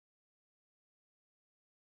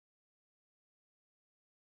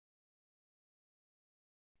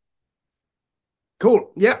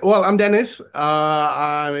Cool. Yeah. Well, I'm Dennis.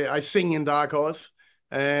 I sing in Dark Horse,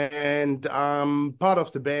 and I'm part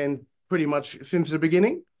of the band pretty much since the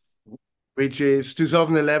beginning, which is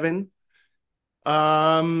 2011.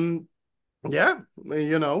 Um, yeah,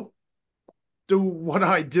 you know, do what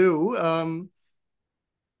I do. I'm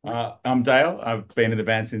Dale. I've been in the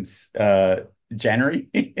band since January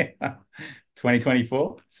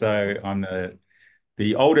 2024. So I'm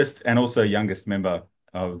the oldest and also youngest member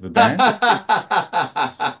of the band.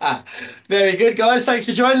 Very good, guys. Thanks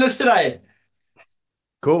for joining us today.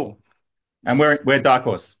 Cool. And we're Dark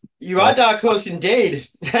Horse. You are Like Dark Horse indeed.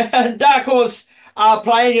 Dark Horse are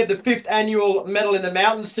playing at the fifth annual Metal in the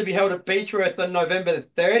Mountains to be held at Beechworth on November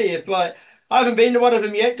 30th. I haven't been to one of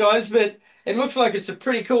them yet, guys, but it looks like it's a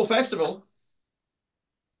pretty cool festival.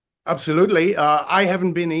 Absolutely. I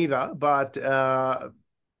haven't been either, but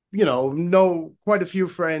know quite a few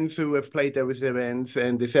friends who have played there with their bands,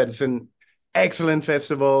 and they said it's an excellent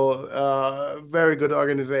festival, very good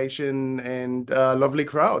organization, and lovely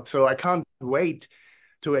crowd. So I can't wait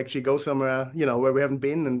to actually go somewhere, where we haven't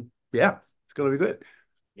been, and yeah, it's gonna be good.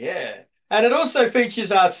 Yeah. And it also features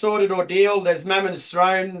our Sordid Ordeal. There's Mammon's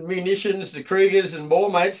Throne, Munitions, the Krugers, and more,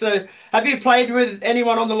 mate. So have you played with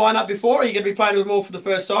anyone on the lineup before, or are you going to be playing with them all for the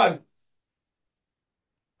first time?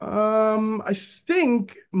 I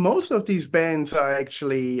think most of these bands are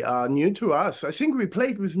actually new to us. I think we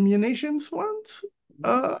played with Munitions once,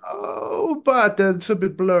 but that's a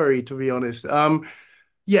bit blurry, to be honest.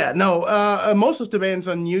 Yeah, no, most of the bands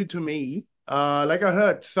are new to me. Like I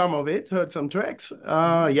heard some of it, heard some tracks.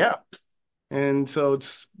 Yeah, and so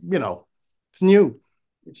it's new.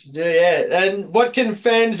 Yeah. And what can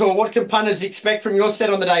fans or what can punters expect from your set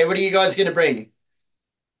on the day? What are you guys going to bring?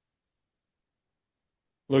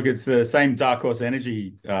 Look, it's the same Dark Horse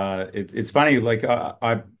energy. It's funny. Like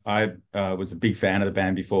I was a big fan of the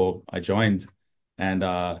band before I joined, and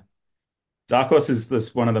Dark Horse is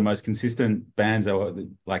this one of the most consistent bands that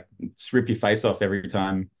like just rip your face off every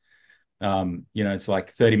time. It's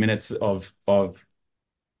like 30 minutes of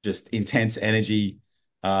just intense energy,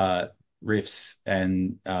 riffs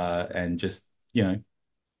and just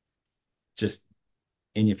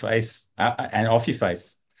in your face and off your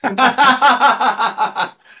face.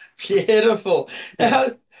 Beautiful. Now,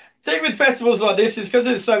 the thing with festivals like this is because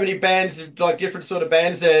there's so many bands, like different sort of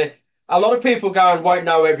bands there, a lot of people go and won't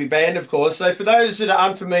know every band, of course. So for those that are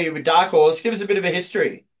unfamiliar with Dark Horse, give us a bit of a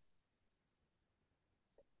history.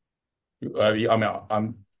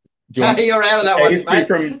 Do you want You're out of that a one,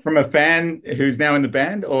 history mate. from a fan who's now in the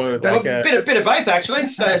band, or Well, like a a bit of both, actually.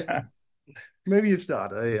 So, Maybe you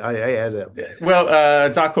start. I add up.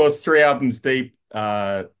 well, Dark Horse 3 albums deep.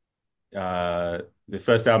 The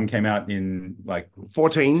first album came out in like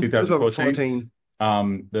 14, 2014. 2014.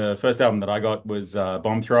 The first album that I got was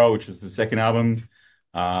Bomb Thrower, which was the second album.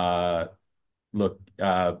 Uh, look,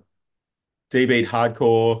 D-beat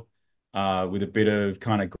hardcore with a bit of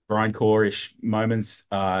kind of grindcore-ish moments.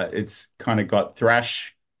 It's kind of got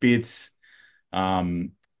thrash bits.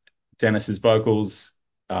 Um, Dennis's vocals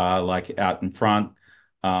like out in front.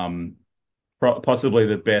 Um, Possibly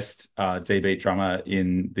the best D-beat drummer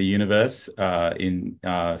in the universe, in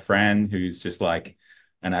Fran, who's just like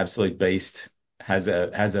an absolute beast. Has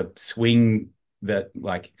a swing that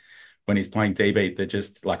like when he's playing D-beat, that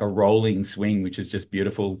just like a rolling swing, which is just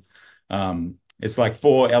beautiful. It's like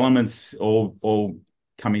four elements all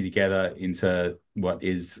coming together into what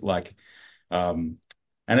is like.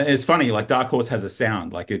 And it's funny, like Dark Horse has a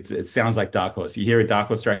sound, like it sounds like Dark Horse. You hear a Dark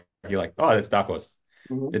Horse track, you're like, oh, that's Dark Horse.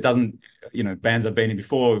 mhm. It doesn't, bands I've been in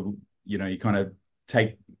before, you kind of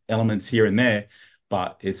take elements here and there,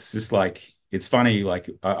 but it's just like, it's funny. Like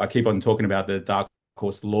I keep on talking about the Dark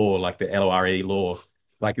Horse lore, like the LORE lore.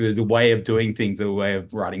 Like there's a way of doing things, a way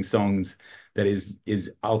of writing songs that is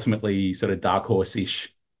ultimately sort of Dark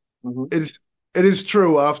Horse-ish. It it is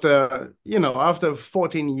true. After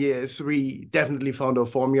 14 years, we definitely found a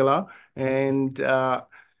formula, and our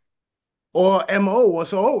MO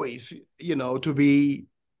was always, to be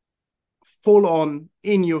full on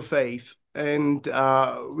in your face, and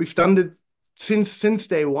we've done it since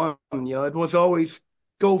day one. It was always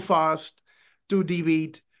go fast, do D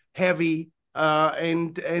beat, heavy,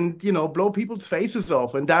 and blow people's faces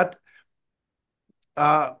off, and that.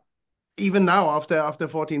 Uh, Even now after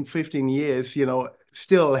 14, 15 years,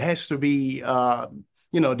 still has to be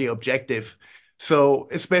the objective. So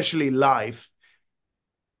especially live,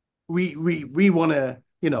 we want to,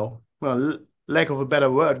 well, lack of a better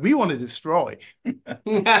word, we want to destroy.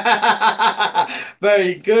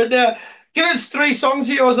 Very good. Now, give us three songs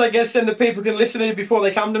of yours, I guess, and the people can listen to before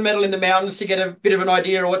they come to Metal in the Mountains to get a bit of an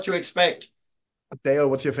idea of what to expect. Dale,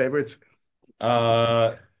 what's your favorites?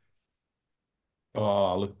 Uh,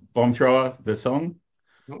 oh, look, Bomb Thrower, the song.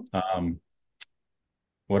 Um,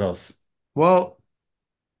 what else? Well,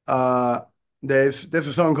 uh, there's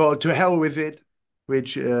a song called "To Hell with It,"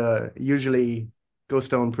 which usually goes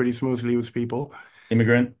down pretty smoothly with people.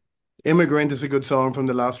 Immigrant. "Immigrant" is a good song from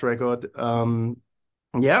the last record.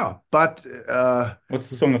 Yeah, but What's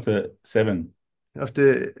the song of the seven? of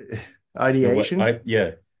the The what? ideation,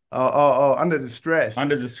 Yeah. Under the Stress.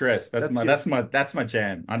 Under Distress. That's your, That's my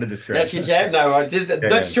jam. Under That's Distress. your jam, no, right? Yeah, The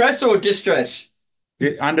yeah. stress or distress?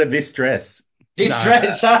 Under this stress. No.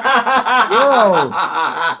 Distress. Whoa,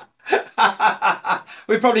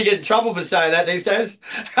 We probably get in trouble for saying that these days.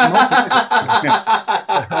 not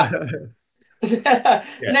really.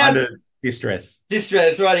 Yeah, Now, under distress.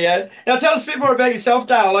 distress, right? Yeah. Now, tell us a bit more about yourself,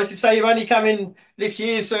 Dale. Like you say, you've only come in this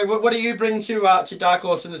year, so what do you bring to Dark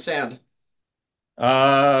Horse and the Sound?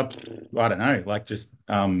 I don't know, like just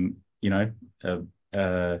uh,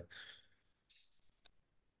 uh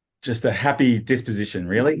just a happy disposition,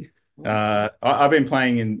 really. I've been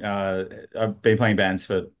playing bands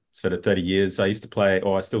for sort of 30 years. I used to play,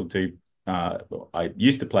 or I still do. I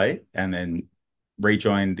used to play and then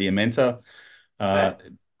rejoined the Amenta Okay.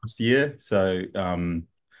 last year. So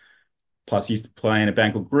plus used to play in a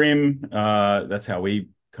band called Grim. That's how we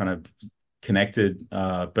kind of connected.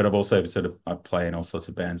 But I've also I play in all sorts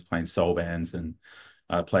of bands, playing soul bands, and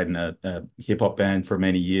I played in a hip hop band for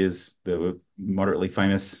many years that were moderately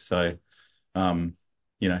famous. So um,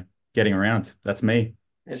 you know, getting around. That's me.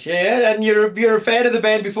 Yes, yeah, and you're a fan of the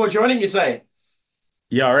band before joining, you say?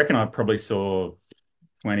 Yeah, I reckon I probably saw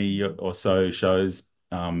 20 or so shows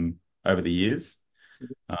over the years,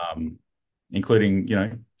 um, including,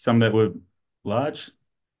 some that were large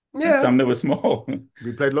and Yeah, some that were small.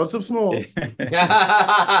 we played lots of small.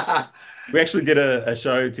 We actually did a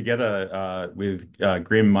show together with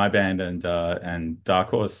Grim, my band, and Dark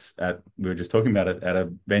Horse we were just talking about it at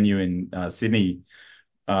a venue in Sydney,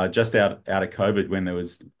 just out of COVID, when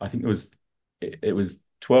I think it was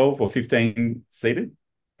 12 or 15 seated,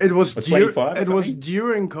 or 25 or It was something,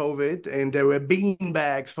 during COVID, and there were bean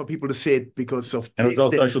bags for people to sit because of and it was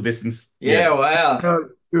all social distance. Yeah, Yeah, wow.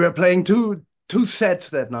 we were playing two sets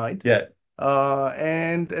that night, yeah.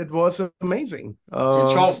 and it was amazing. To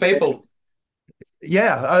 12 people.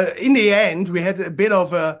 Yeah, in the end, we had a bit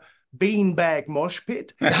of a beanbag mosh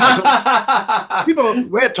pit. People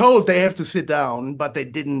were told they have to sit down, but they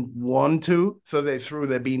didn't want to, so they threw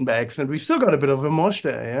their beanbags, and we still got a bit of a mosh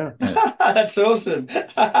there. Yeah. That's awesome.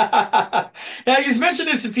 Now, you've mentioned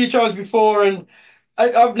this a few times before, and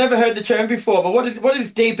I've never heard the term before, but what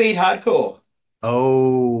is D-beat hardcore?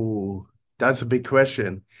 Oh, that's a big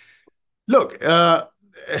question. Look,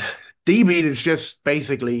 D beat is just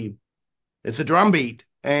basically it's a drum beat,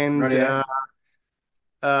 and Right, yeah.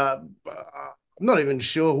 I'm not even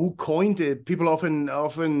sure who coined it. People often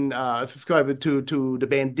subscribe it to the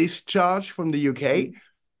band Discharge from the UK,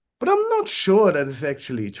 but I'm not sure that is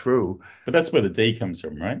actually true. But that's where the D comes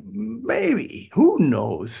from, right? Maybe, who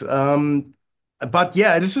knows? But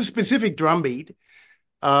yeah, it is a specific drum beat. You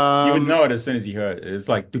would Um, know it as soon as you heard it. It's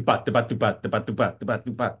like dubat dubat dubat dubat dubat dubat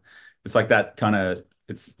dubat. It's like that kind of.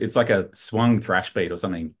 It's like a swung thrash beat or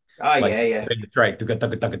something. Oh, Like yeah, yeah. straight tuka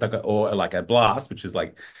tuka tuka tuka, or like a blast, which is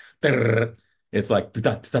like. It's like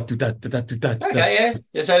dudat dudat dudat dudat dudat dudat. Okay, yeah.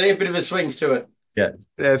 There's only a bit of a swings to it. Yeah.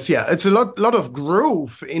 yeah, it's a lot of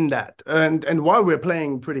groove in that, and while we're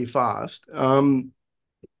playing pretty fast,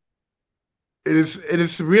 it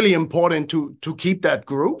is really important to keep that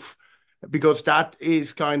groove because that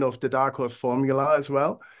is kind of the Dark Horse formula as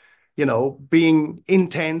well. Being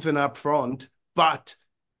intense and upfront, but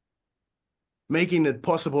making it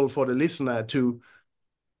possible for the listener to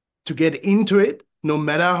get into it, no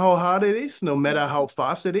matter how hard it is, no matter how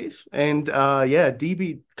fast it is. And yeah,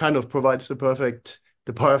 DB kind of provides the perfect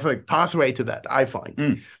pathway to that, I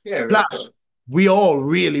find. Yeah, really Plus, cool. we all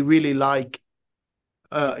really, really like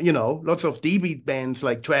lots of DB bands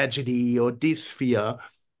like Tragedy or Dysphere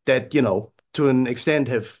that, to an extent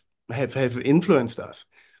have influenced us.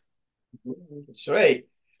 Sweet.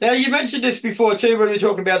 Now, you mentioned this before too when we were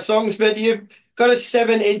talking about songs, but you've got a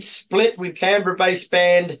 7-inch split with Canberra-based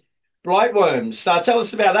band Blight Worms. So tell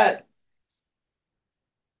us about that.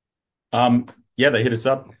 Yeah, they hit us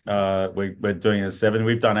up. We're doing a 7.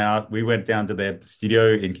 We went down to their studio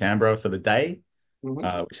in Canberra for the day,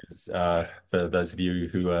 Mhm. which is for those of you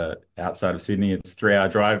who are outside of Sydney, it's a 3-hour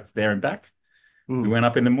drive there and back. We Mm. went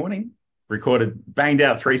up in the morning, banged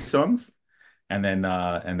out 3 songs, and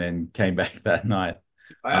then came back that night.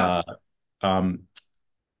 Wow. Uh, um,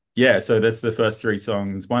 yeah, so that's the first 3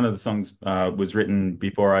 songs. One of the songs was written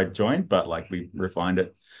before I joined, but like we refined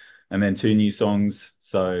it and then 2 new songs.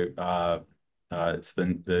 So it's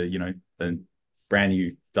the brand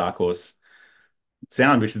new Dark Horse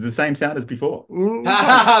sound, which is the same sound as before.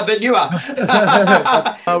 But newer.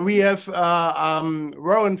 We have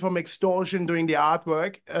Rowan from Extortion doing the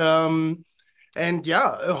artwork. And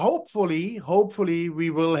yeah, hopefully we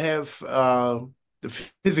will have the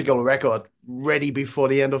physical record ready before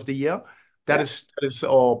the end of the year. That is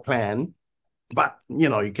our plan. But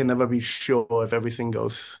you can never be sure if everything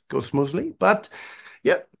goes smoothly. But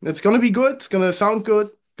yeah, it's gonna be good. It's gonna sound good.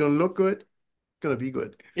 It's gonna look good. It's gonna be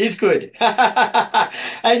good. It's good.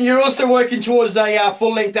 And you're also working towards a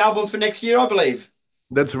full-length album for next year, I believe.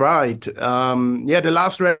 That's right. Yeah, the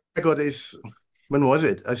last record is, when was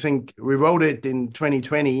it? I think we wrote it in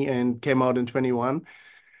 2020 and came out in 21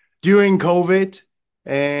 during COVID,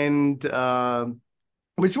 and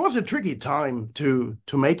which was a tricky time to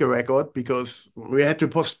make a record because we had to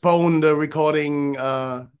postpone the recording,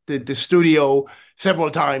 the studio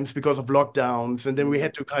several times because of lockdowns, and then we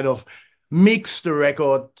had to kind of mix the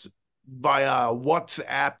record via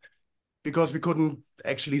WhatsApp because we couldn't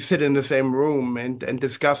actually sit in the same room and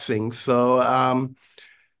discuss things. So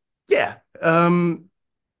yeah,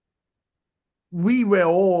 we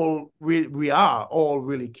are all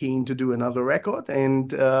really keen to do another record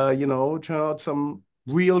and turn out some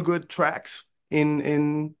real good tracks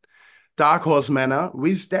in Dark Horse manner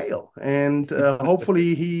with Dale, and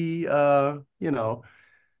hopefully he can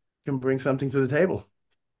bring something to the table.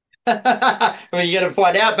 I mean, you're going to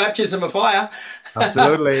find out. Baptism of fire.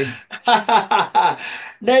 Absolutely.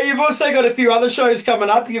 Now, you've also got a few other shows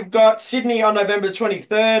coming up. You've got Sydney on November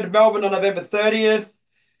 23rd, Melbourne on November 30th,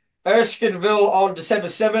 Erskineville on December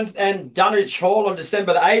 7th, and Dunwich Hall on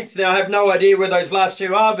December the 8th. Now, I have no idea where those last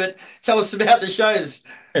two are, but tell us about the shows.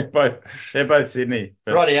 They're both Sydney.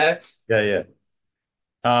 Rightio. Yeah.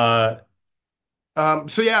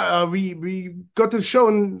 So yeah, we got the show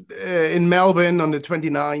in Melbourne on the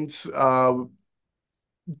 29th,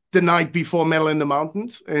 the night before Metal in the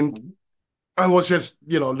Mountains, and I was just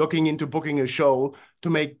looking into booking a show to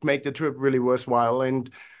make the trip really worthwhile. And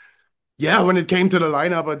yeah, when it came to the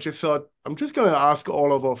lineup, I just thought I'm just going to ask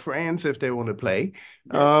all of our friends if they want to play,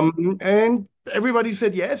 and everybody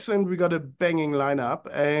said yes, and we got a banging lineup,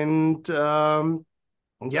 and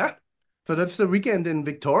yeah. So that's the weekend in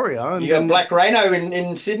Victoria. And you got Black Rhino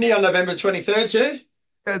in Sydney on November 23rd too?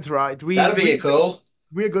 That's right. That'll be cool.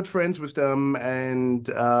 We're good friends with them, and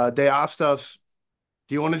they asked us,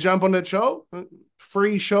 do you want to jump on that show?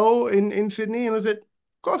 Free show in Sydney? And I said,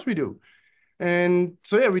 of course we do. And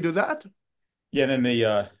so yeah, we do that. Yeah, and then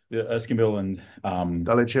the Erskineville and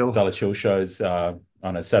Dulwich Hill shows on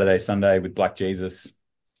a Saturday, Sunday with Black Jesus,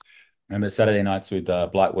 and the Saturday nights with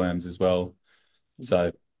Blight Worms as well.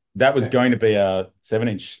 So that was going to be a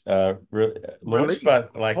 7-inch launch, really?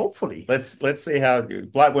 But hopefully, let's see how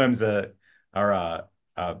Blight Worms are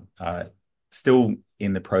still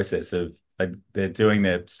in the process of they're doing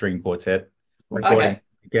their string quartet recording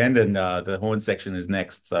again, and the horn section is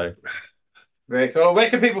next. So very cool. Where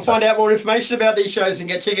can people find out more information about these shows and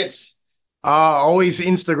get tickets? Always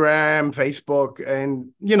Instagram, Facebook,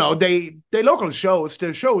 and they local shows.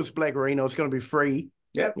 The show is Black Rhino. It's going to be free.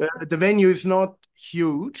 Yep. The venue is not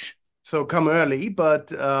huge, so come early,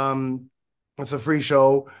 but it's a free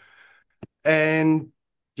show. And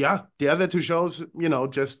yeah, the other two shows,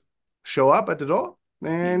 just show up at the door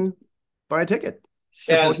and buy a ticket.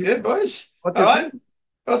 Sounds good, boys. All right.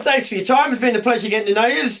 Well, thanks for your time. It's been a pleasure getting to know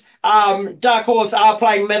you. Dark Horse are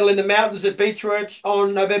playing Metal in the Mountains at Beechworth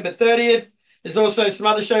on November 30th. There's also some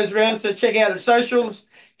other shows around, so check out the socials.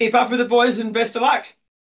 Keep up with the boys and best of luck.